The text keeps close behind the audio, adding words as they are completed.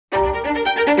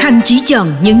Hắn chỉ chọn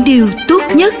những điều tốt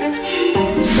nhất.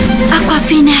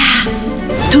 Aquafina,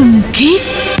 thuần khiết,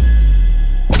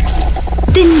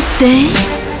 tinh tế,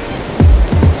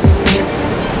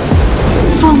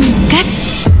 phong cách,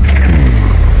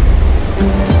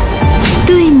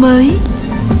 tươi mới,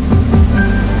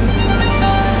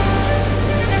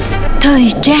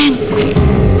 thời trang.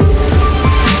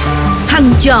 Hắn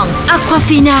chọn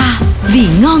Aquafina, vị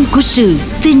ngon của sự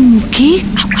tinh khiết.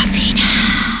 Aquafina.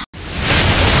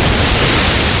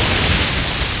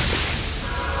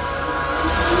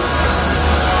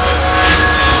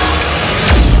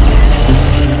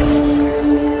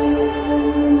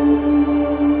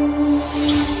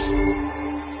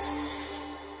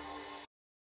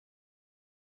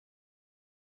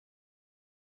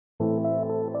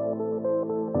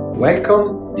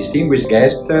 Welcome, distinguished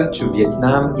guests, to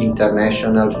Vietnam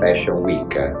International Fashion Week.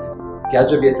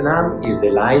 Viaggio Vietnam is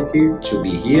delighted to be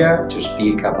here to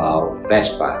speak about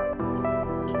Vespa.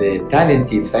 The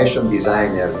talented fashion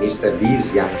designer Mr.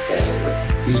 Giam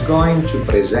is going to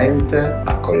present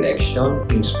a collection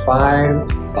inspired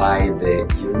by the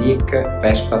unique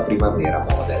Vespa Primavera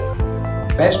model.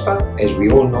 Vespa, as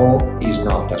we all know, is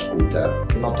not a scooter.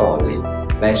 Not only,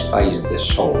 Vespa is the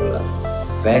soul.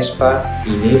 Vespa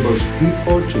enables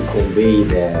people to convey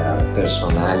their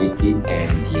personality and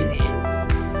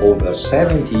DNA. Over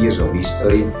 70 years of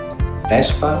history,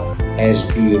 Vespa has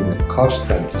been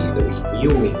constantly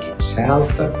renewing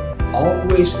itself,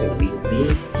 always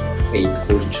remaining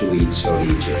faithful to its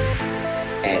origin,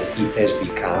 and it has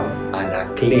become an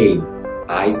acclaimed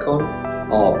icon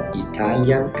of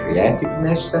Italian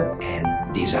creativeness and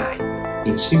design.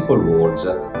 In simple words,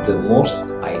 the most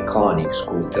iconic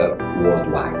scooter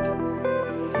worldwide.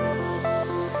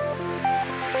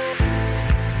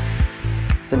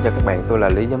 Xin chào các bạn, tôi là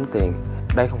Giam Tien.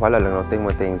 Đây không phải là lần đầu tiên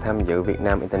mà Tien tham dự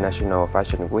Vietnam International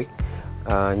Fashion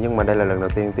Week, nhưng mà đây là lần đầu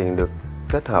tiên Tien được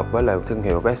kết hợp với là thương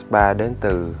hiệu Vespa đến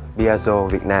từ AVIFW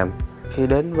Việt Nam. Khi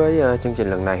đến với chương trình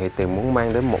lần này thì Tien muốn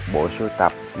mang đến một bộ sưu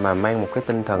tập mà mang một cái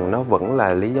tinh thần nó vẫn là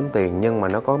Giam Tien, nhưng mà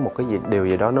nó có một cái điều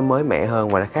gì đó nó mới mẻ hơn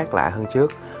và nó khác lạ hơn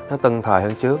trước, nó tân thời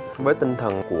hơn trước. Với tinh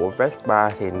thần của Vespa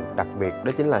thì đặc biệt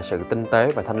đó chính là sự tinh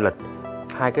tế và thanh lịch.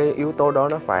 Hai cái yếu tố đó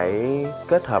nó phải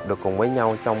kết hợp được cùng với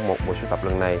nhau trong một bộ sưu tập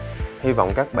lần này. Hy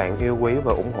vọng các bạn yêu quý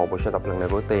và ủng hộ bộ sưu tập lần này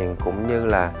của Tien cũng như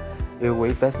là yêu quý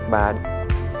Vespa.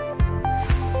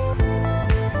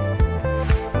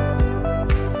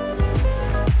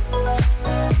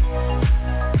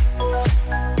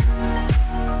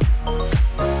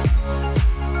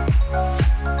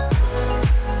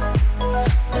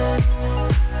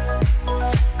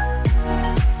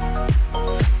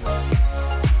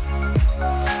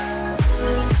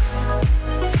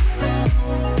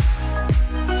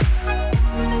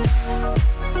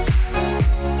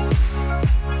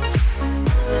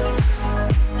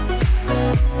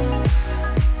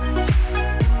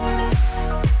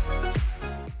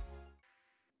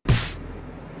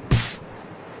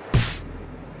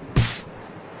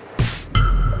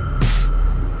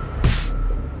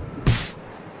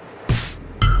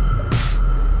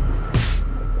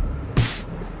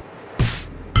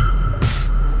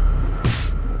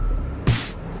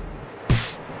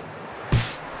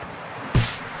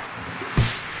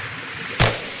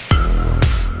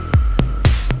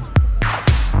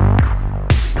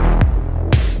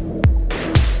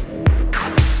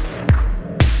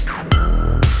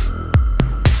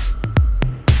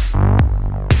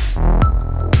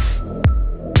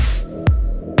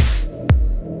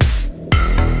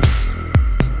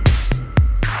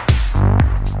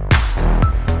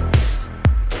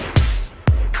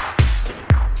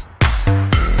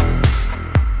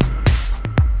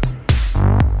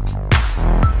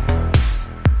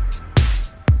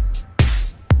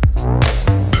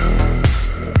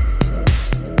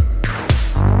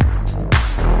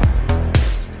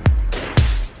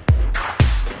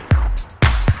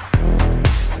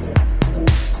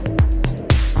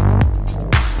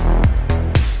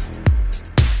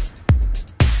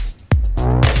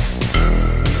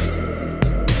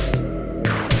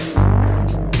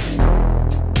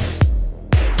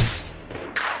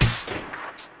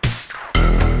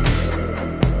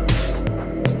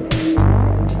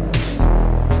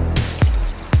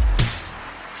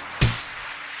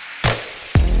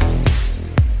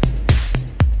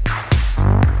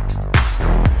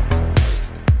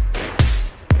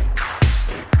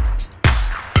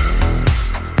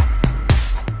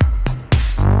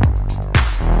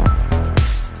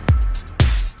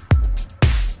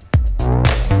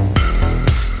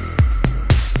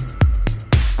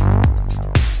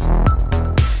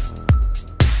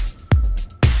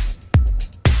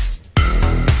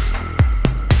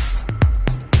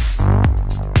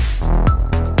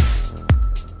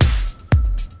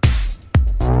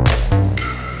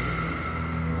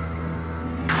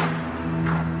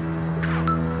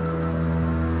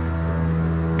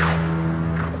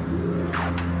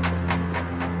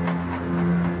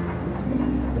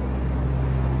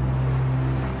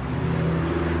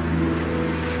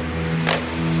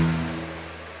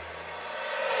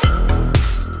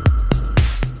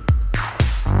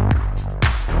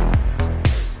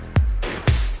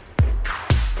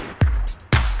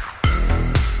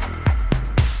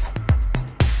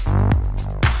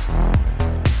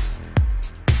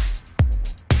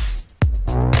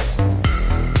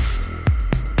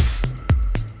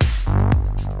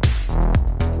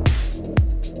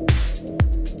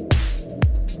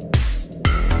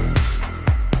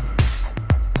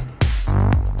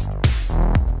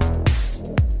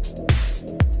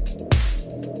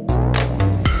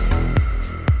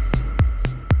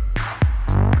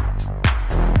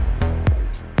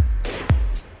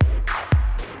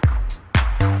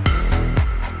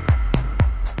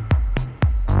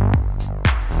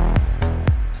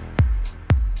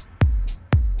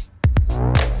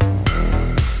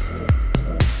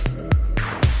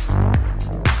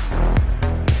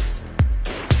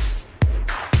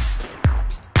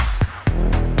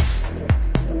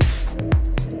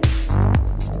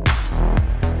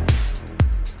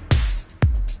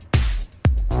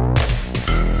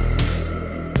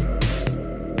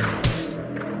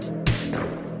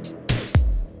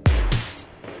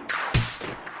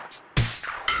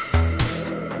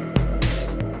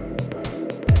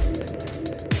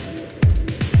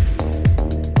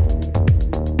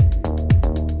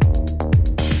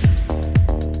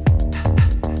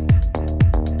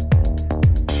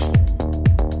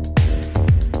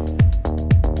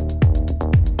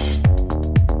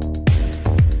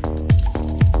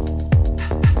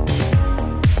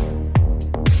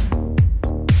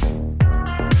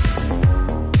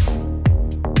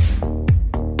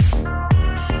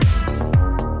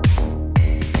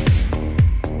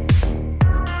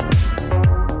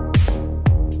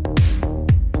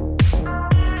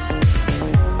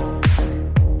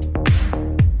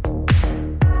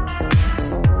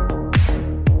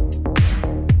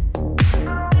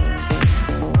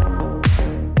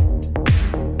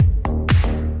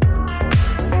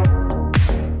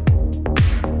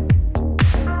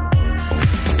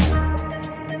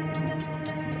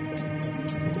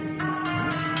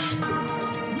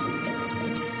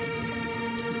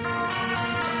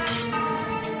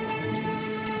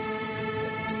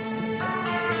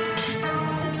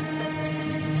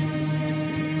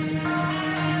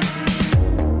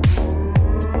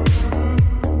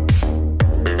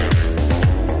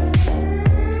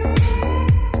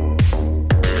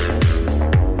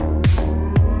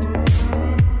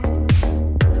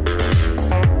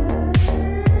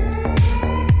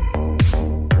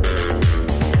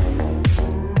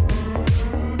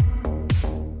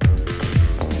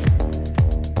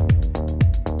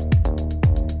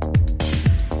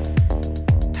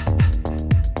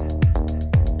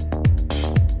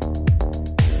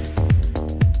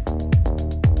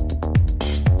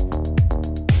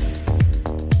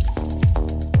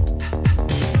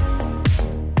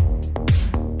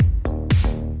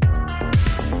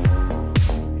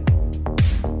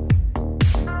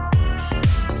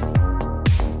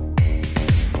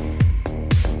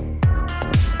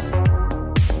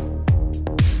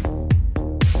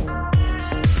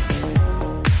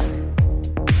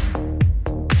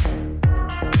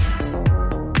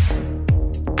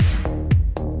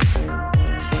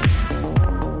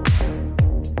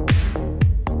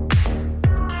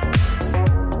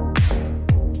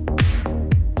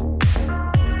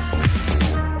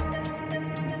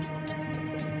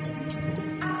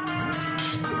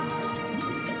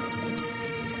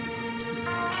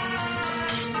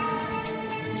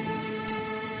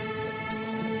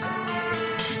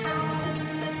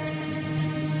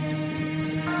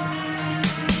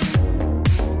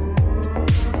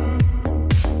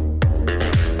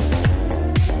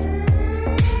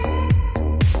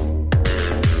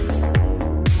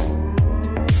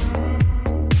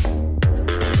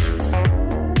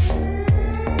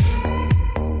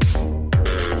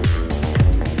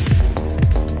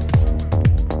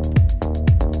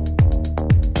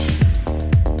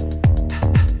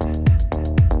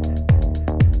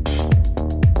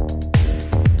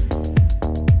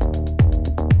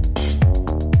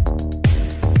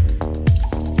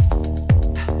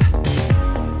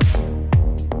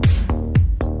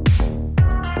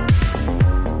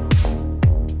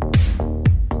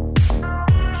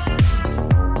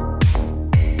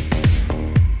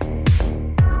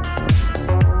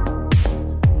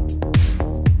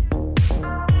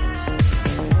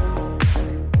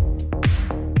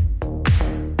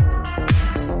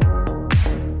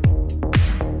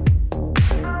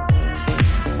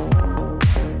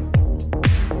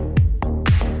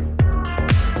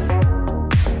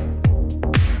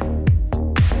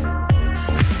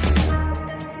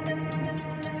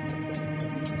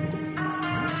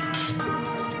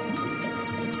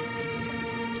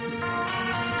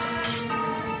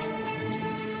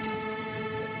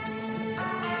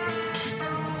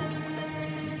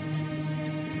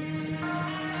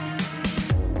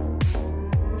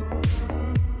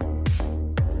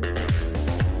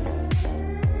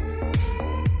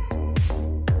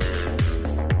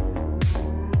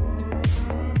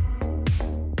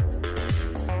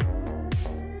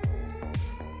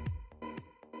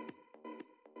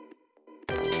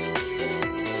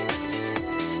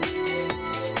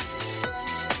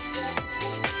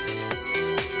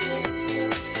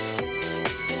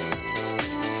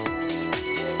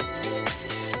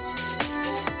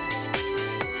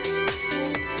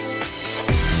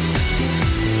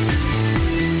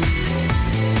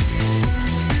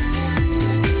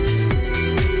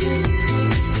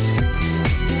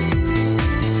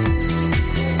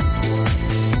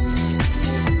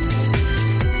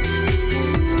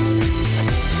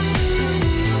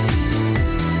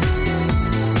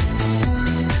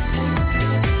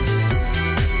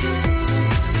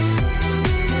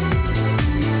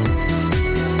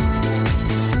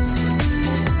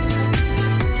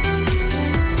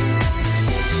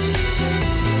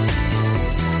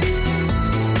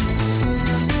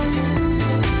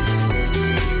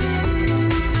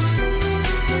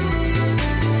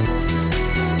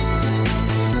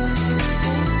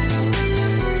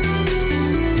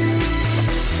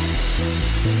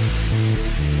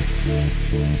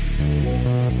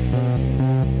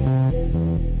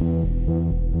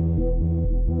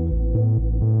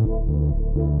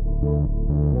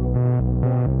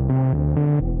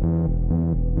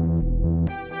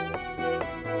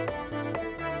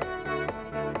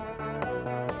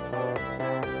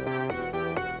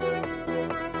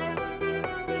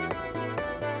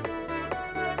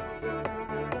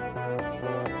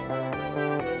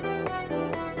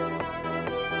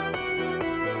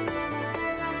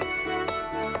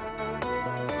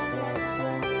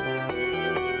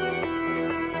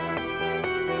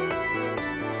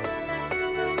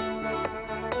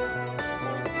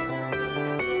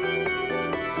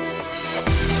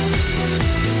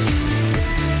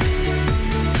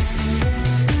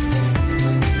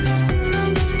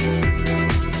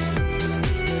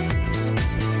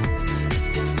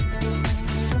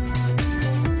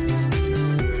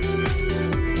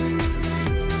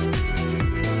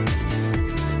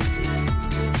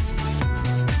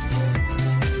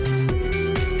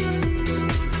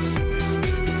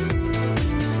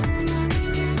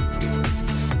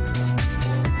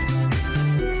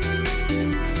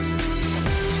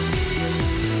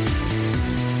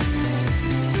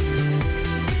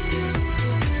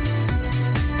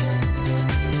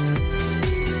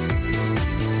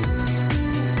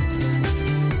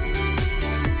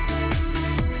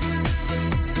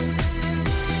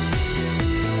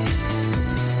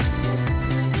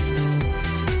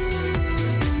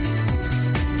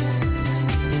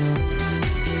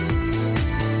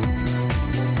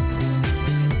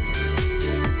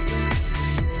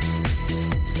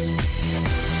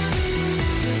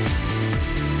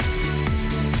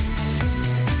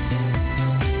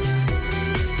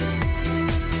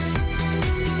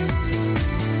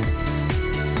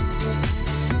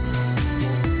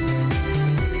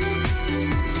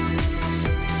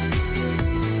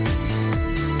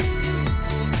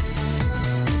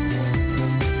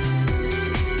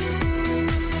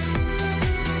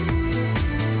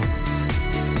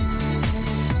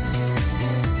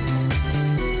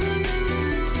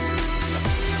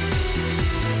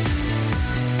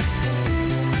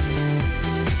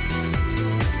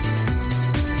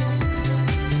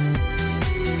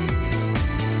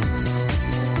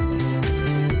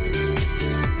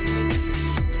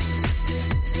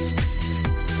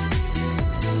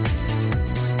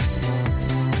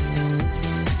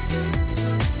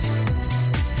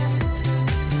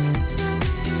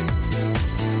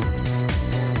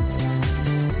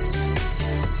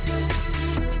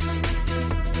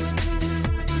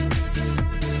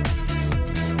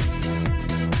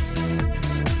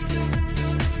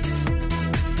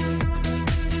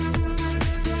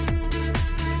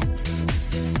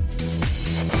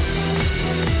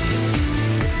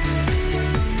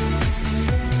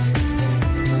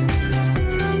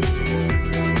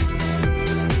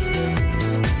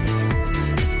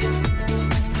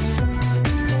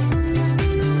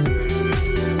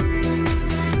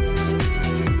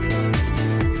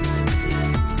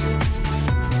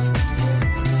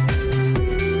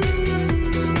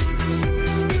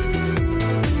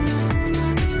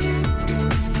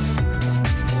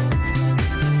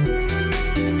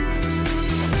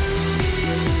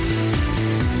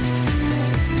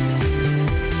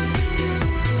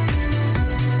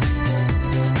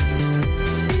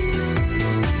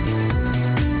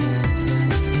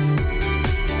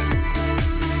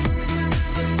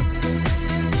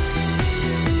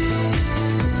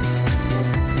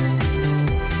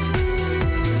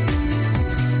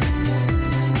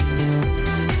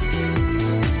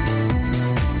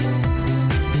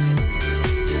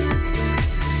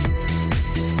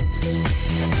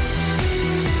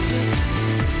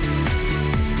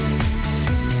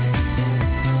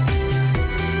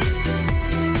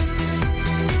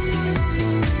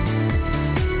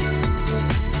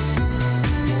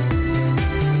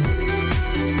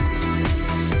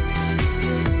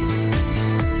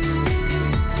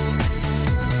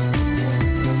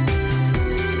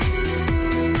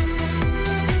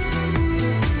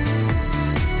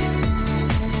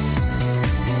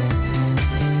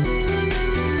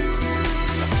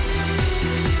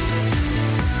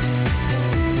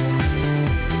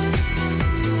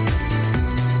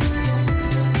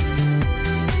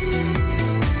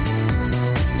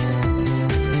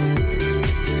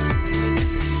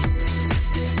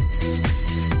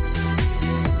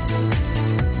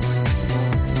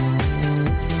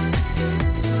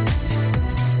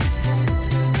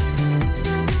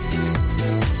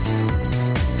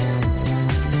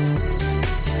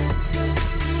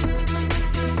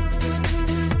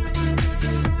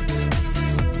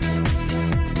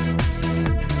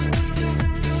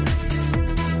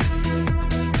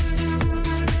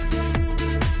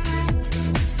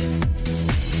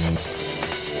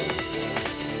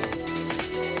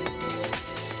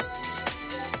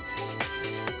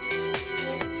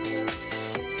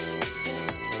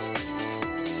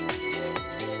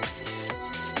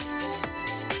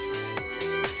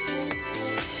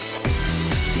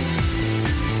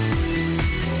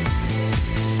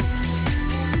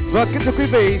 Và kính thưa quý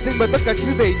vị, xin mời tất cả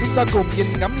quý vị chúng ta cùng nhìn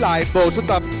ngắm lại bộ sưu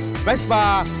tập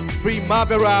Vespa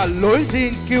Primavera lối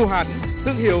riêng kiêu hãnh,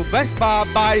 thương hiệu Vespa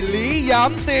by Lý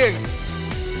Giám Tien.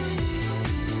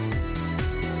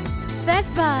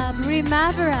 Vespa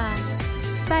Primavera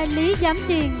by Lý Giám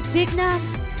Tien, Việt Nam.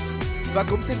 Và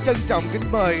cũng xin trân trọng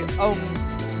kính mời ông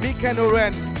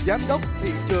Michael, Giám đốc thị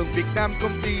trường Việt Nam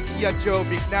công ty AVIFW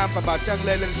Việt Nam và bà Trang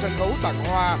Lê lên sân khấu tặng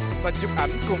hoa và chụp ảnh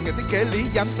cùng nhà thiết kế Lý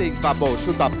Giám Tien và bộ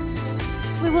sưu tập.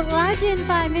 We would like to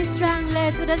invite Ms. Trang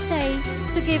Lê to the stage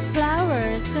to give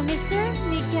flowers to Mr.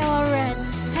 Michael,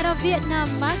 head of Vietnam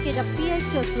market of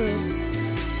AVIFW Group.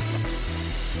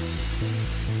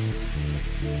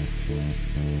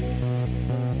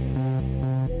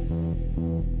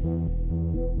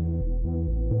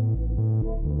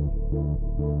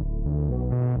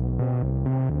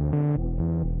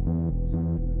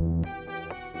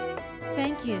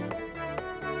 Thank you.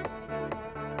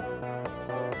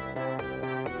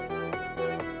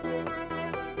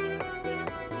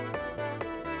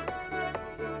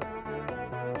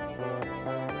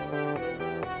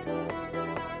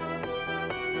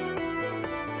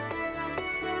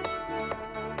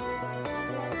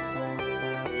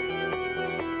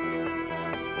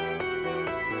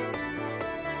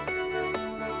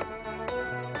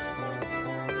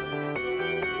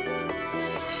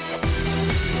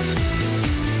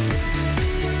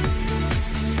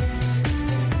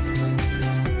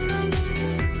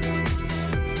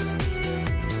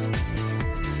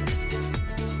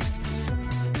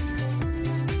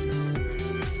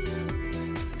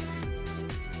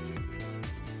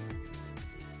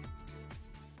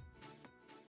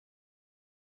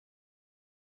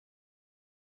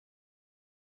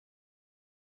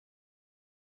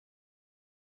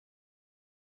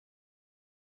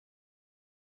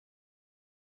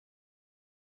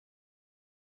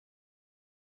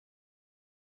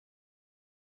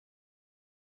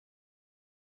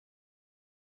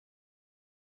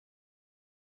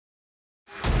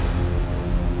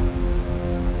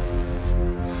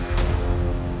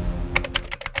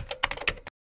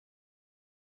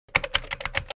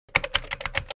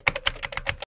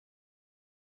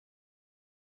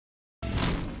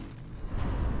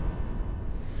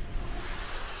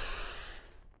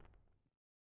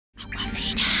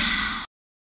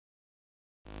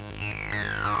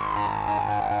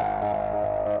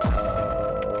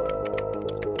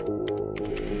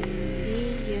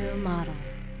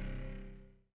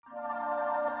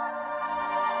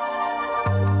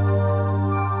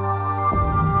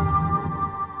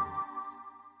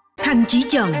 Hắn chỉ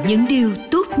chọn những điều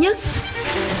tốt nhất.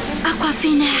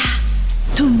 Aquafina,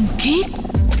 thuần khiết,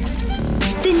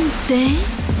 tinh tế,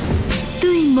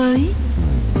 tươi mới.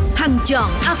 Hắn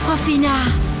chọn Aquafina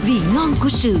vì ngon của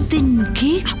sự tinh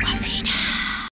khiết. Aquafina.